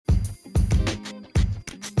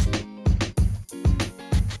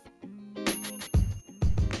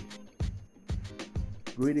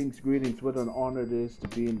Greetings, greetings. What an honor it is to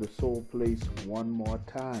be in the soul place one more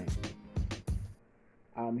time.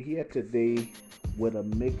 I'm here today with a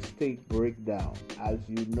mixtape breakdown. As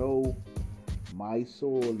you know,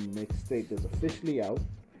 MySOL mixtape is officially out.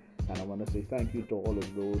 And I want to say thank you to all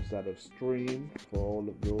of those that have streamed, for all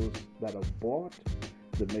of those that have bought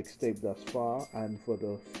the mixtape thus far, and for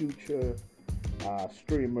the future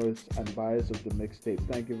streamers and buyers of the mixtape.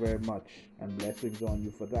 Thank you very much, and blessings on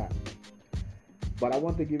you for that. But I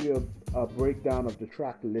want to give you a breakdown of the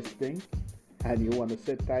track listing, and you want to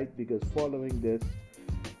sit tight because following this,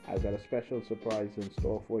 I've got a special surprise in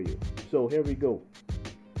store for you. So here we go.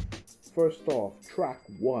 First off, track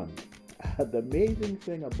one. The amazing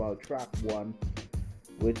thing about track one,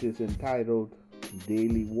 which is entitled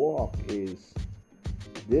Daily Walk, is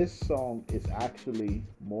this song is actually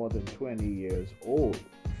more than 20 years old.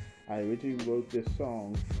 I originally wrote this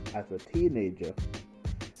song as a teenager,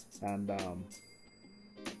 and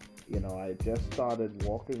I just started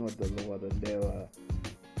walking with the Lord, and there were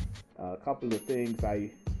a couple of things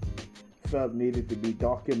I felt needed to be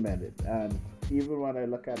documented. And even when I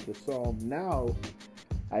look at the song now,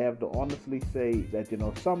 I have to honestly say that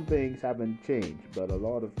some things haven't changed, but a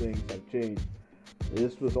lot of things have changed.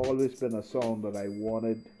 This was always been a song that I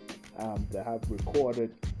wanted to have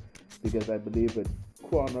recorded because I believe it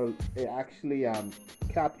actually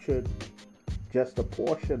captured just a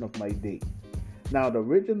portion of my day. Now, the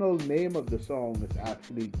original name of the song is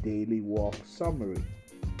actually Daily Walk Summary.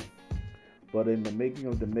 But in the making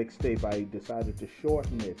of the mixtape, I decided to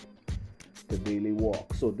shorten it to Daily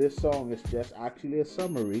Walk. So this song is just actually a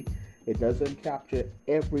summary. It doesn't capture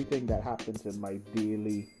everything that happens in my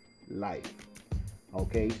daily life.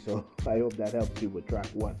 Okay, so I hope that helps you with track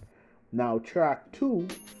one. Now, track two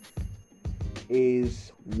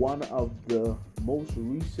is one of the most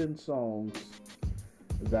recent songs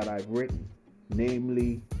that I've written,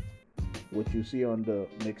 namely what you see on the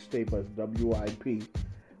mixtape as WIP,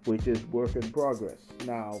 which is Work in Progress.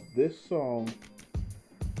 Now, this song,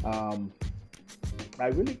 I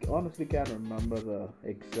really honestly can't remember the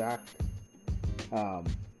exact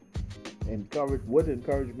what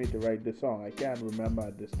encouraged me to write this song. I can't remember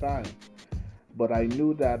at this time. But I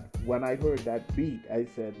knew that when I heard that beat, I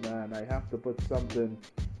said, man, I have to put something.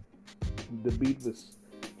 The beat was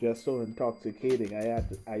just so intoxicating.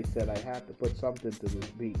 I said I had to put something to this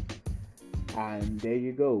beat. And there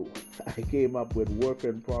you go. I came up with Work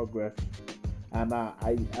in Progress. And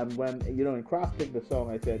when in crafting the song,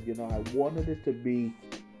 I said, I wanted it to be,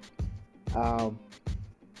 I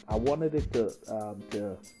wanted it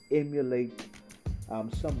to emulate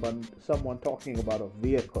someone talking about a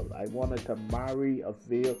vehicle. I wanted to marry a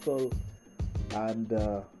vehicle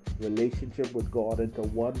and relationship with God into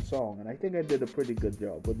one song, and I think I did a pretty good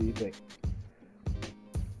job. What do you think?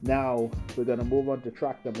 Now we're gonna move on to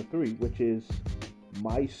track number three, which is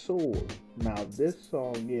My Soul. Now this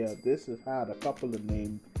song, this has had a couple of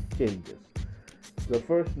name changes. The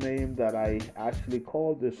first name that I actually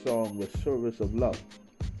called this song was Service of Love,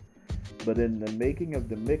 but in the making of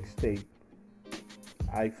the mixtape,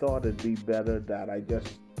 I thought it'd be better that I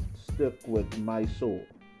just stick with My Soul,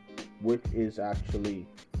 which is actually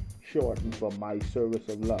shortened for My Service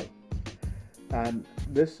of Love. And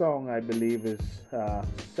this song, I believe, is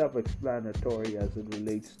self-explanatory as it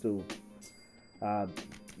relates to, I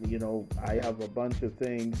have a bunch of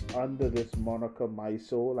things under this moniker, My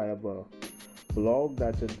Soul. I have a blog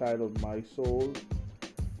that's entitled My Soul.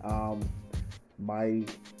 My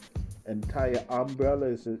entire umbrella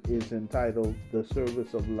is entitled The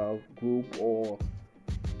Service of Love Group or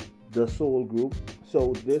The Soul Group.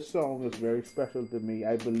 So this song is very special to me.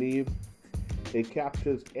 I believe it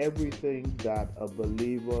captures everything that a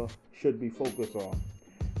believer should be focused on.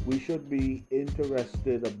 We should be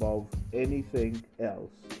interested above anything else.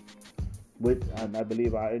 And I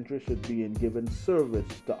believe our interest should be in giving service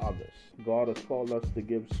to others. God has called us to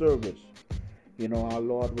give service. Our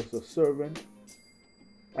Lord was a servant,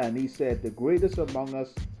 and he said the greatest among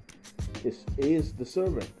us is the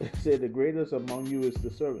servant. He said the greatest among you is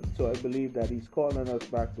the servant. So I believe that he's calling us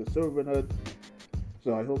back to servanthood.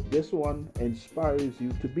 So I hope this one inspires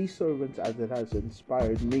you to be servants as it has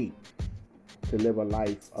inspired me to live a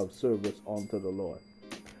life of service unto the Lord.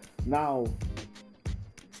 Now,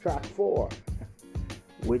 track four,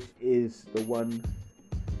 which is the one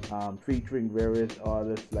featuring various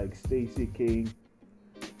artists like Stacey King,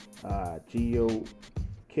 Geo,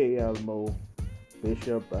 K. Elmo,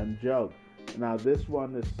 Bishop, and Jug. Now this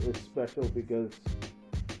one is special because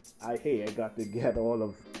I got to get all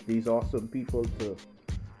of these awesome people to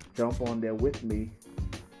jump on there with me.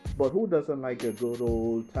 But who doesn't like a good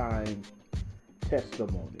old time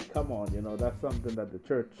testimony. Come on, that's something that the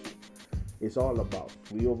church is all about.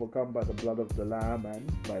 We overcome by the blood of the Lamb and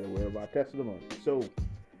by the way of our testimony. So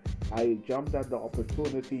I jumped at the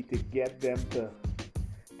opportunity to get them to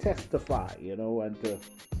testify, and to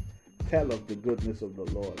tell of the goodness of the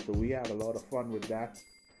Lord. So we had a lot of fun with that.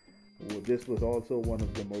 This was also one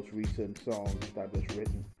of the most recent songs that was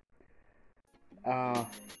written.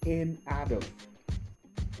 In Adam.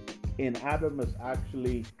 In Adam is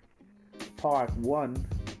actually part one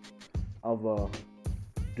of a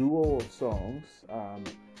duo of songs.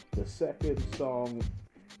 The second song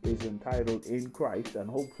is entitled In Christ, and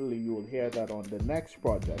hopefully you will hear that on the next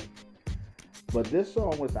project. But this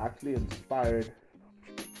song was actually inspired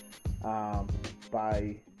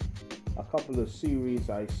by a couple of series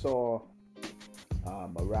I saw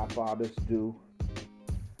a rap artist do.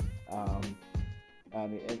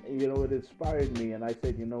 And it inspired me, and I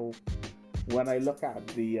said, when I look at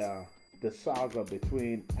the saga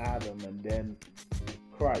between Adam and then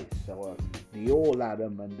Christ, or the old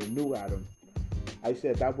Adam and the new Adam, I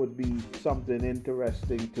said that would be something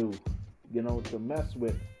interesting to mess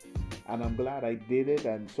with, and I'm glad I did it.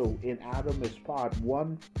 And so In Adam is part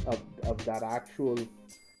one of that actual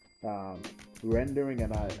rendering,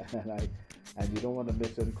 and you don't want to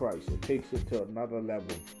miss In Christ. It takes it to another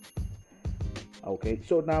level. Okay,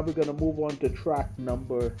 so now we're going to move on to track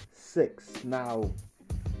number 6. Now,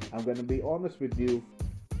 I'm going to be honest with you.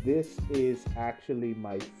 This is actually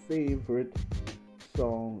my favorite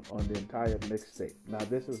song on the entire mixtape. Now,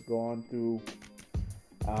 this has gone through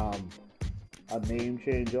a name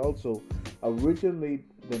change also. Originally,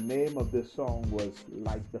 the name of this song was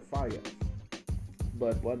Like the Fire.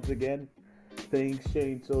 But once again, things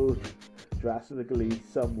changed so drastically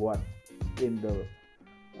somewhat in the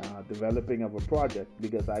developing of a project,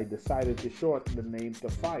 because I decided to shorten the name to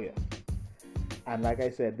Fire. And like I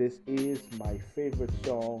said, this is my favorite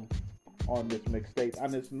song on this mixtape,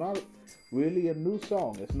 and it's not really a new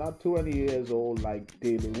song. It's not 20 years old like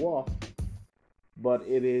Daily Walk, but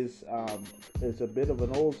it is it's a bit of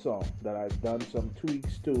an old song that I've done some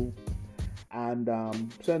tweaks to. And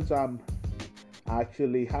since I'm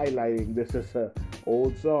actually highlighting this as an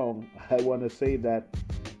old song, I want to say that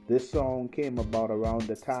this song came about around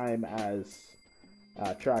the time as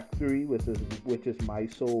track 3, which is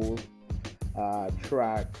MySOL,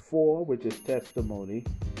 track 4, which is Testimony.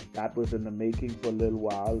 That was in the making for a little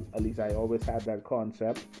while. At least I always had that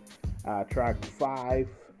concept. Track 5,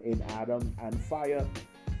 In Adam, and Fire,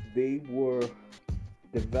 they were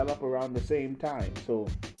developed around the same time. So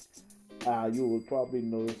you will probably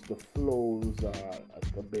notice the flows are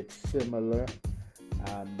a bit similar,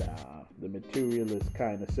 and the material is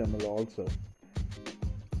kind of similar also.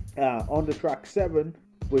 On the track 7,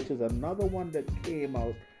 which is another one that came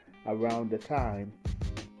out around the time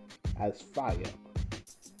as Fire.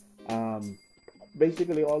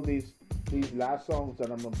 Basically, all these last songs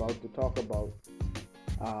that I'm about to talk about,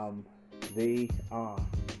 they are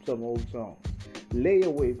some old songs.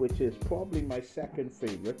 Layaway, which is probably my second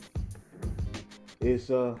favorite,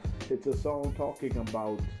 it's a song talking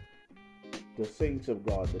about the saints of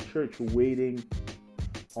God, the church waiting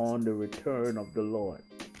on the return of the Lord.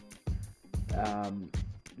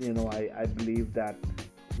 I believe that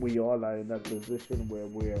we all are in that position where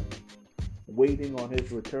we're waiting on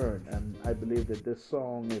His return, and I believe that this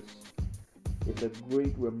song is a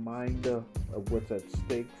great reminder of what's at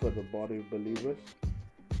stake for the body of believers.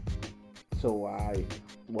 So I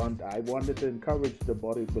wanted to encourage the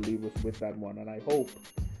body of believers with that one, and I hope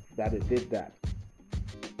that it did that.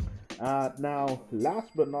 Now, last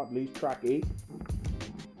but not least, track 8,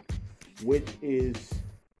 which is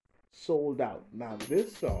Sold Out. Now,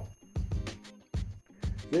 this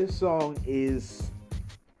song is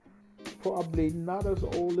probably not as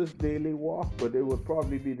old as Daily Walk, but it would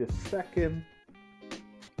probably be the second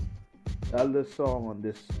eldest song on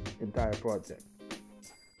this entire project.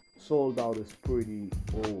 Sold Out is pretty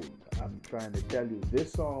old. I'm trying to tell you,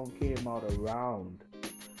 this song came out around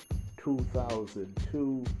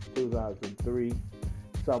 2002, 2003,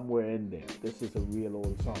 somewhere in there. This is a real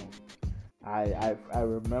old song. I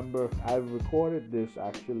remember I recorded this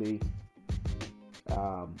actually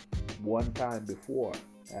one time before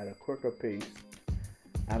at a quicker pace,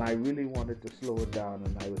 and I really wanted to slow it down,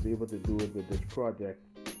 and I was able to do it with this project.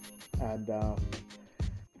 And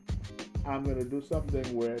I'm gonna do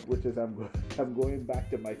something weird, which is I'm going back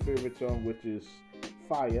to my favorite song, which is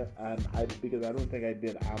Fire, and because I don't think I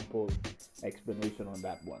did ample explanation on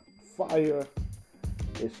that one. Fire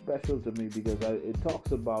is special to me because it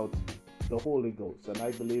talks about the Holy Ghost, and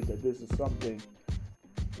I believe that this is something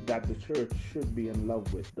that the church should be in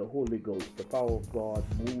love with. The Holy Ghost, the power of God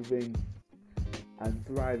moving and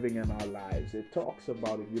thriving in our lives. It talks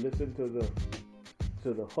about, if you listen to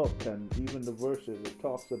the hook and even the verses, it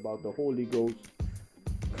talks about the Holy Ghost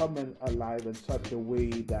coming alive in such a way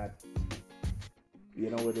that,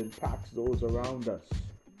 it impacts those around us.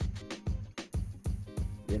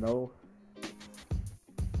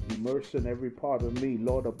 Immerse in every part of me.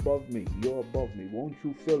 Lord, above me, you're above me. Won't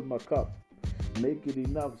you fill my cup? Make it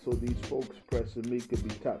enough so these folks press and me could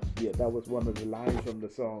be touched. Yeah, that was one of the lines from the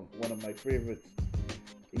song, one of my favorites.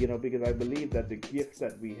 Because I believe that the gift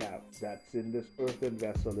that we have that's in this earthen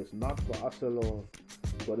vessel is not for us alone,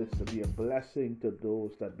 but it's to be a blessing to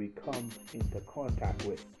those that we come into contact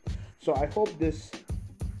with. So I hope this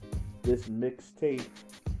mixtape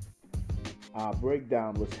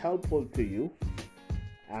breakdown was helpful to you,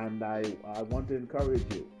 and I want to encourage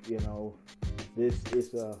you.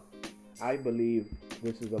 I believe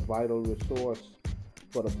this is a vital resource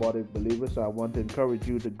for the body of believers. So I want to encourage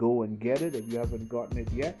you to go and get it if you haven't gotten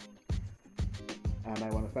it yet. And I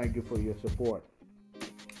want to thank you for your support.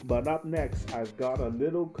 But up next, I've got a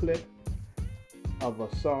little clip of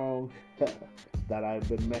a song that I've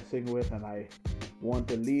been messing with, and I want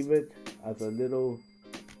to leave it as a little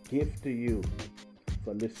gift to you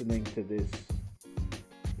for listening to this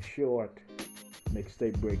short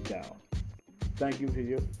mixtape breakdown. Thank you for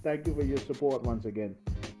your support once again.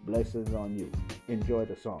 Blessings on you. Enjoy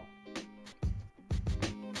the song.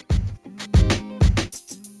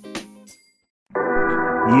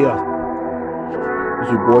 Yeah, it's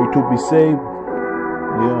your boy To Be Saved.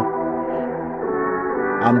 Yeah,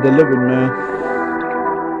 I'm delivered, man.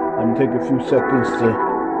 Let me take a few seconds to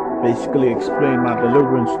basically explain my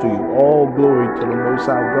deliverance to you. All glory to the Most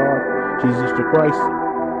High God, Jesus the Christ.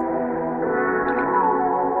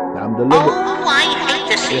 I'm delivered. Oh, I hate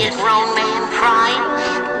to see a grown man cry.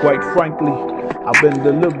 Quite frankly, I've been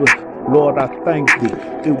delivered. Lord, I thank thee.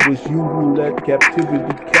 It was you who led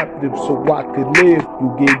captivity captive so I could live.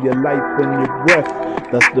 You gave your life and your breath.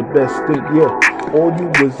 That's the best thing, yeah. All you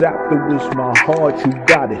was after was my heart. You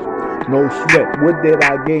got it. No sweat. What did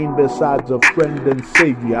I gain besides a friend and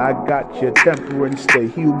savior? I got your temperance to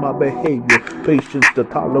heal my behavior, patience to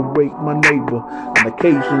tolerate my neighbor, and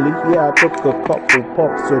occasionally, yeah, I took a couple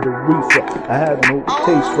puffs of the reefer. I had no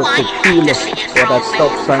taste for tequila or that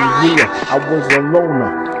stuff sangria. I was a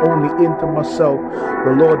loner, only into myself.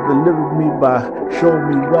 The Lord delivered me by showing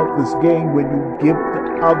me wealth is gain when you give to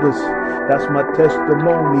others. That's my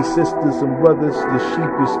testimony, sisters and brothers. The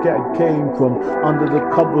sheepish cat came from under the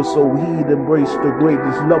cover, so he'd embrace the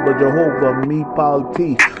greatest lover, Jehovah, me, Paul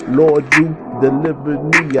T. Lord, you delivered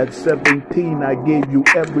me at 17. I gave you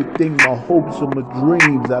everything, my hopes and my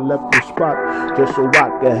dreams. I left the spot just so I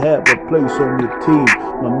could have a place on your team.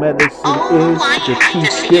 My medicine is the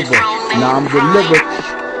chief giver. Now I'm delivered.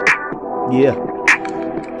 Yeah,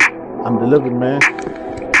 I'm delivered, man.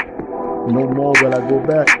 No more will I go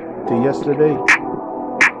back to yesterday.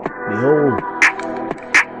 Behold,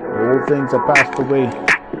 the old things are passed away,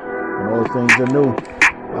 and all things are new.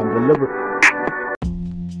 I'm delivered.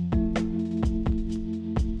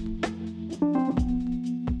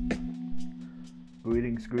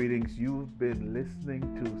 Greetings. You've been listening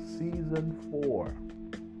to Season 4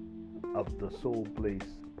 of the Soul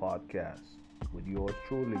Place podcast with yours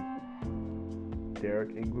truly,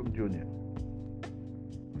 Derek Ingram Jr.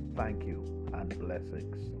 Thank you and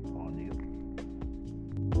blessings on you.